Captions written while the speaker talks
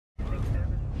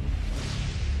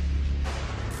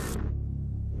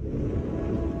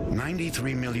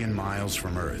93 million miles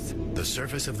from Earth, the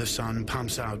surface of the sun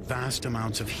pumps out vast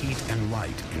amounts of heat and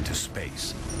light into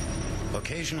space.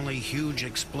 Occasionally, huge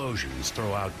explosions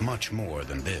throw out much more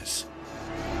than this.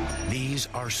 These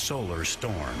are solar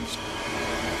storms.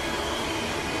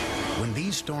 When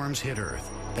these storms hit Earth,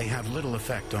 they have little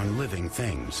effect on living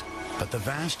things, but the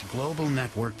vast global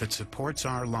network that supports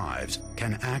our lives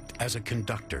can act as a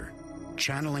conductor,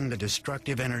 channeling the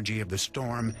destructive energy of the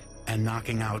storm and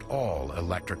knocking out all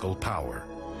electrical power.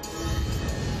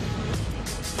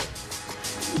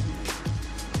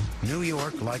 New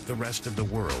York, like the rest of the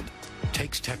world,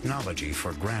 takes technology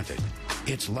for granted.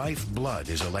 Its lifeblood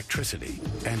is electricity,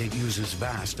 and it uses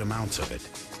vast amounts of it.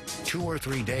 2 or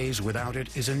 3 days without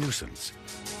it is a nuisance,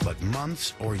 but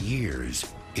months or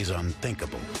years is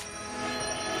unthinkable.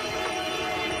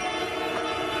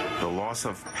 The loss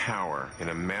of power in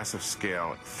a massive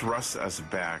scale thrusts us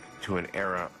back to an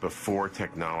era before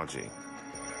technology,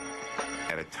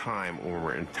 at a time when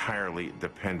we're entirely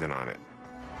dependent on it.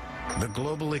 The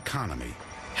global economy,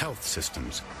 health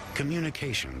systems,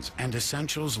 communications, and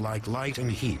essentials like light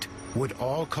and heat would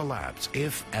all collapse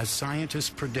if, as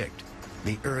scientists predict,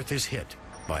 the Earth is hit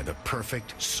by the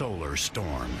perfect solar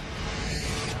storm.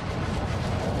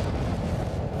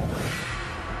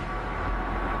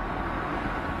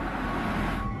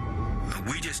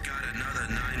 We just got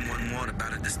another 911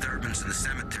 about a disturbance in the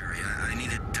cemetery. I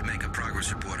needed to make a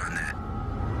progress report on that.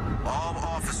 All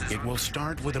officers... It will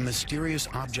start with a mysterious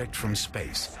object from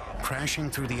space, crashing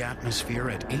through the atmosphere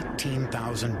at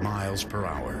 18,000 miles per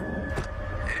hour.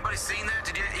 Anybody seen that?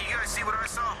 Did you guys see what I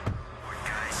saw?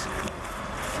 Guys...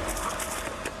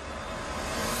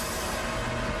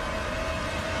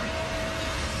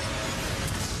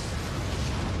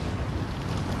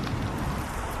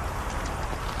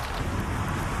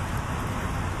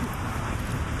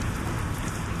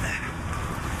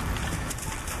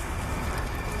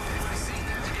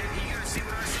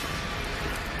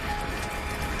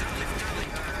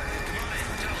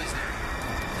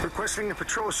 Requesting the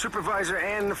patrol supervisor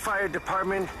and the fire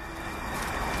department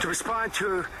to respond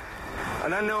to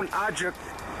an unknown object.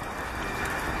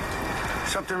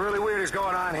 Something really weird is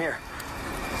going on here.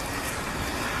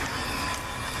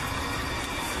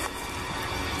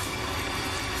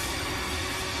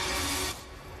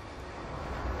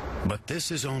 But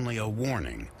this is only a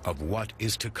warning of what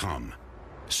is to come.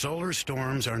 Solar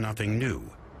storms are nothing new.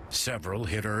 Several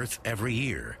hit Earth every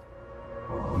year.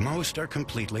 Most are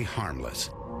completely harmless,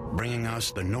 bringing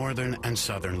us the northern and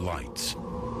southern lights.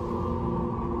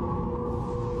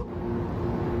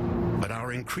 But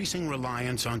our increasing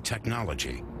reliance on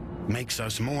technology makes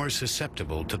us more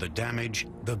susceptible to the damage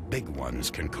the big ones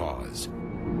can cause.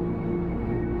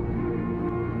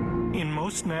 In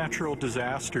most natural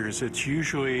disasters, it's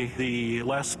usually the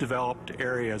less developed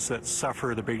areas that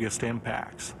suffer the biggest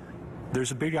impacts.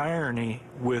 There's a big irony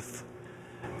with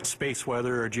space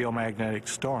weather or geomagnetic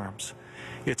storms.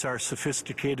 It's our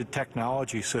sophisticated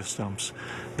technology systems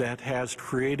that has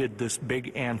created this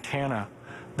big antenna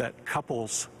that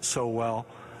couples so well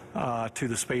to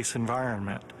the space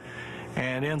environment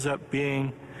and ends up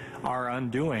being our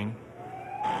undoing.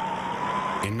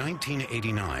 In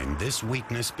 1989, this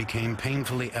weakness became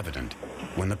painfully evident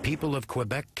when the people of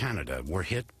Quebec, Canada, were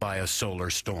hit by a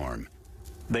solar storm.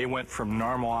 They went from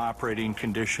normal operating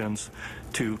conditions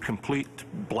to complete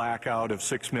blackout of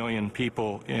 6 million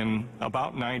people in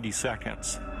about 90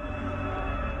 seconds.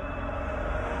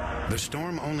 The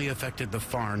storm only affected the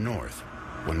far north.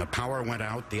 When the power went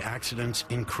out, the accidents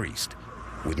increased.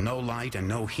 With no light and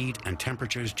no heat and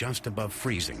temperatures just above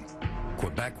freezing,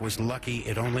 Quebec was lucky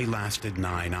it only lasted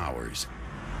 9 hours.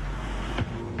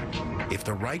 If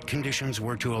the right conditions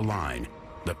were to align,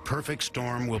 the perfect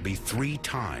storm will be 3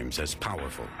 times as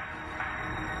powerful.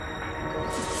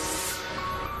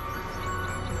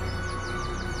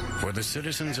 For the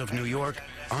citizens of New York,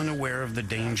 unaware of the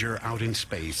danger out in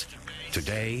space,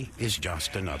 today is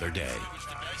just another day.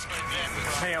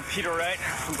 Hey, I'm Peter Wright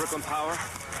from Brooklyn Power.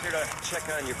 Here to check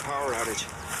on your power outage.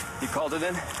 You called it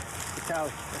in?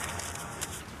 Tally.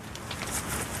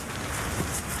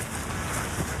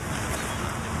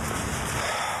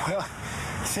 Well,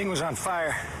 the thing was on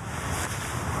fire.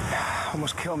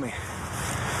 Almost killed me.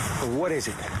 But what is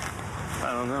it?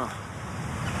 I don't know.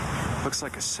 Looks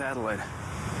like a satellite.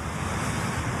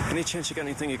 Any chance you got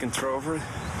anything you can throw over it?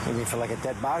 You mean for like a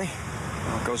dead body?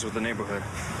 Well, it goes with the neighborhood.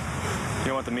 You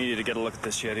don't want the media to get a look at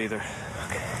this yet either.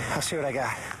 Okay, I'll see what I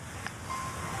got.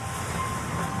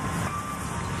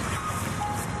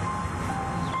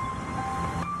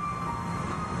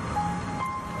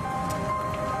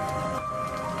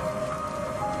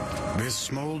 This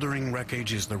smoldering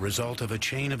wreckage is the result of a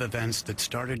chain of events that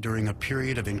started during a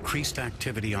period of increased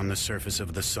activity on the surface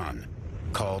of the sun,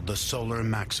 called the solar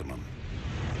maximum.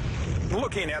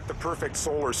 Looking at the perfect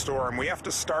solar storm, we have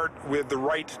to start with the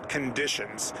right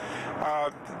conditions.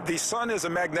 The sun is a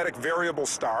magnetic variable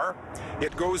star.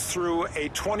 It goes through a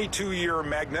 22-year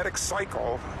magnetic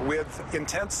cycle with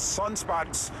intense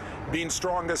sunspots being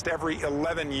strongest every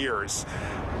 11 years.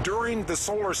 During the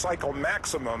solar cycle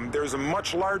maximum, there's a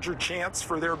much larger chance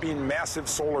for there being massive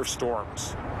solar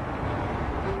storms.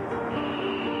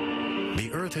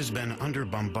 The Earth has been under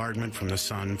bombardment from the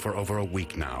sun for over a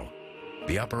week now.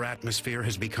 The upper atmosphere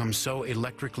has become so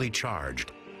electrically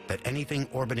charged that anything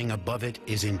orbiting above it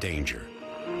is in danger.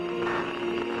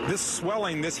 This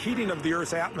swelling, this heating of the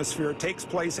Earth's atmosphere takes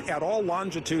place at all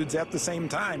longitudes at the same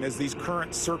time as these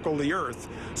currents circle the Earth.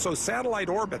 So satellite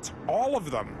orbits, all of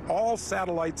them, all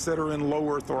satellites that are in low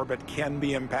Earth orbit can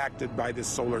be impacted by this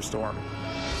solar storm.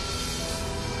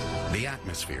 The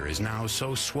atmosphere is now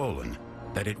so swollen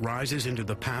that it rises into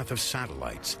the path of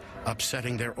satellites,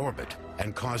 upsetting their orbit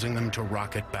and causing them to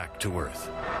rocket back to Earth.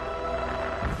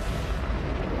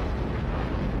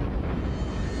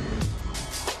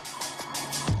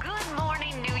 Good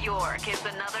morning, New York. It's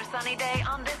another sunny day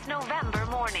on this November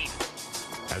morning.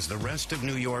 As the rest of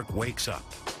New York wakes up,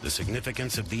 the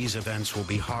significance of these events will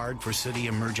be hard for city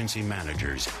emergency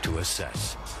managers to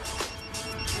assess.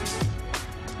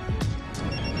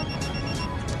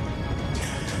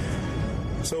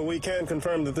 So we can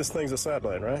confirm that this thing's a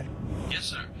satellite, right? Yes,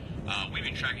 sir. We've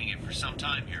been tracking it for some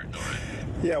time here at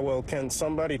NORAD. Yeah, well, can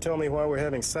somebody tell me why we're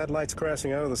having satellites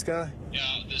crashing out of the sky? Yeah,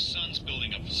 the sun's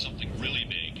building up to something really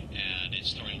big, and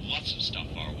it's throwing lots of stuff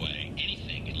our way.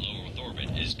 Anything in low Earth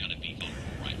orbit is going to be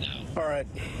vulnerable right now. All right.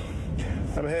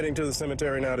 I'm heading to the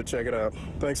cemetery now to check it out.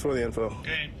 Thanks for the info.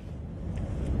 Okay.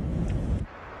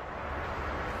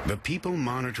 The people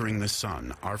monitoring the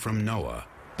sun are from NOAA,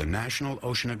 the National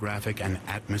Oceanographic and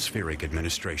Atmospheric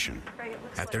Administration.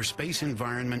 At their Space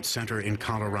Environment Center in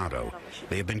Colorado,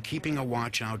 they have been keeping a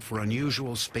watch out for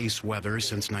unusual space weather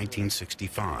since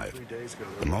 1965.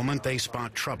 The moment they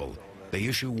spot trouble, they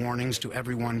issue warnings to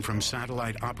everyone from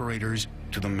satellite operators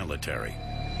to the military.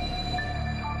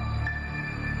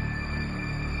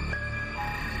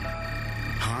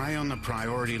 High on the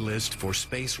priority list for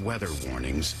space weather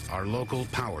warnings are local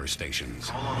power stations.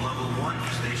 Call on level 1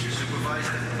 for station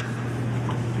supervisor.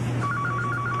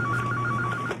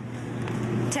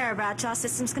 Tara Bradshaw,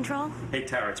 Systems Control. Hey,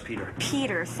 Tara, it's Peter.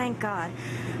 Peter, thank God.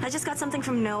 I just got something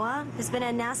from NOAA. There's been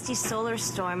a nasty solar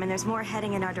storm, and there's more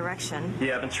heading in our direction.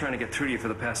 Yeah, I've been trying to get through to you for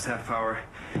the past half hour.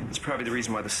 It's probably the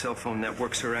reason why the cell phone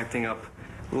networks are acting up.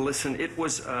 Listen, it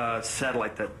was a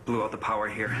satellite that blew out the power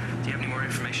here. Do you have any more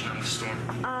information on the storm?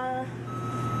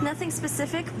 Nothing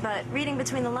specific, but reading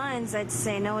between the lines, I'd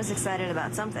say NOAA's excited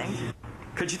about something.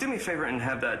 Could you do me a favor and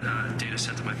have that data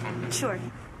sent to my phone? Sure.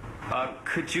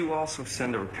 Could you also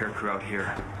send a repair crew out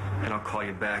here, and I'll call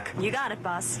you back? You got it,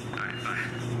 boss. All right, bye.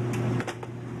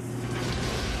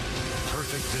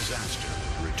 Perfect disaster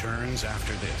returns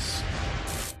after this.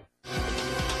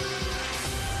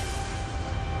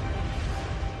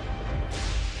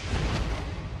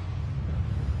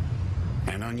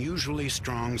 An unusually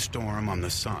strong storm on the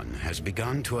sun has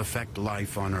begun to affect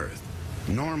life on Earth.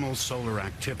 Normal solar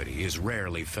activity is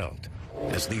rarely felt,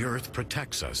 as the Earth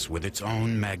protects us with its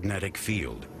own magnetic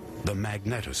field, the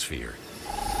magnetosphere.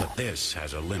 But this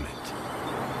has a limit.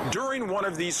 During one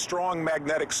of these strong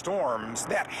magnetic storms,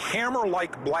 that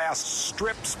hammer-like blast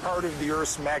strips part of the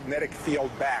Earth's magnetic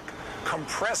field back,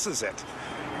 compresses it,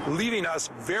 leaving us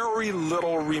very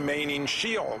little remaining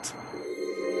shield.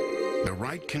 The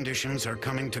right conditions are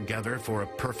coming together for a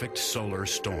perfect solar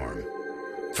storm.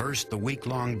 First, the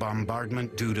week-long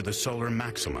bombardment due to the solar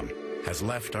maximum has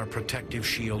left our protective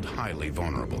shield highly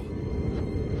vulnerable.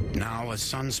 Now a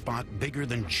sunspot bigger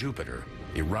than Jupiter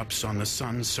erupts on the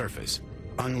sun's surface,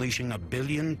 unleashing a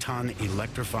billion-ton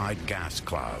electrified gas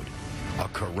cloud, a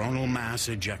coronal mass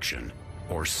ejection,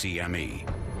 or CME.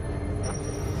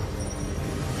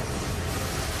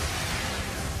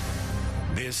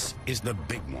 This is the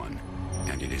big one,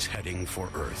 and it is heading for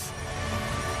Earth.